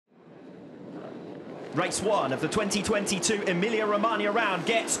Race 1 of the 2022 Emilia-Romagna round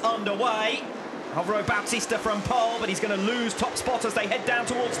gets underway. Alvaro Bautista from pole, but he's going to lose top spot as they head down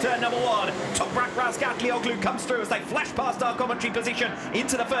towards turn number 1. Toprak Razgatlioglu comes through as they flash past our commentary position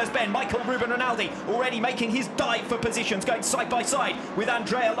into the first bend. Michael Ruben Rinaldi already making his dive for positions, going side by side with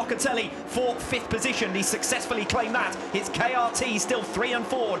Andrea Locatelli for 5th position. He successfully claimed that. It's KRT still 3 and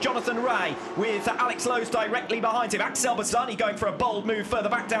 4. Jonathan Ray with Alex Lowe's directly behind him. Axel Bassani going for a bold move further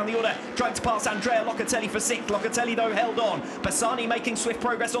back down the order, trying to pass Andrea Locatelli for 6th. Locatelli though held on. Bassani making swift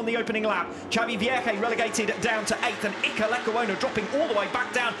progress on the opening lap. Xavi Vierge relegated down to 8th, and Ika Lekuona dropping all the way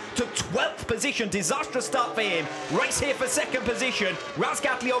back down to 12th position. Disastrous start for him. Race here for 2nd position.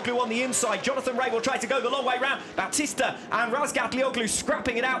 Razgatlioglu on the inside. Jonathan Ray will try to go the long way round. Bautista and Razgatlioglu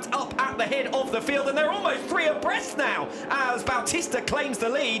scrapping it out up at the head of the field, and they're almost 3 abreast now as Bautista claims the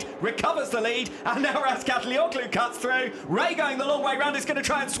lead, recovers the lead, and now Razgatlioglu cuts through. Ray going the long way round is going to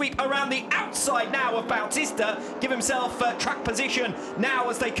try and sweep around the outside now of Bautista, give himself track position now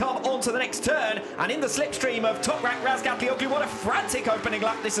as they come onto the next turn. And in the slipstream of Toprak Razgatlioglu, what a frantic opening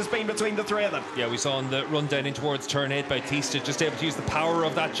lap this has been between the 3 of them. Yeah, we saw on the run down in towards turn 8, Bautista just able to use the power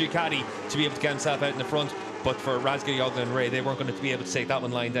of that Ducati to be able to get himself out in the front. But for Razgatlioglu and Ray, they weren't going to be able to take that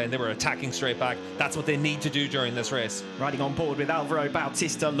one lying down. They were attacking straight back. That's what they need to do during this race. Riding on board with Alvaro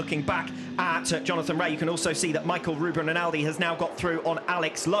Bautista, looking back at Jonathan Ray. You can also see that Michael Ruben Rinaldi has now got through on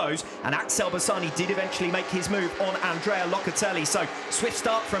Alex Lowe's, and Axel Bassani did eventually make his move on Andrea Locatelli. So swift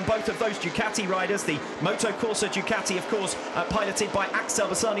start from both of those Ducati riders. The Moto Corsa Ducati, of course, piloted by Axel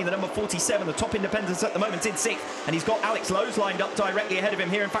Bassani, the number 47, the top independent at the moment in 6th, and he's got Alex Lowe's lined up directly ahead of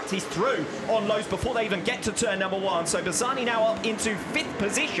him here. In fact, he's through on Lowe's before they even get to turn number 1. So Bassani now up into 5th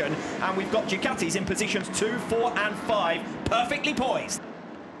position, and we've got Ducatis in positions 2, 4 and 5, perfectly poised.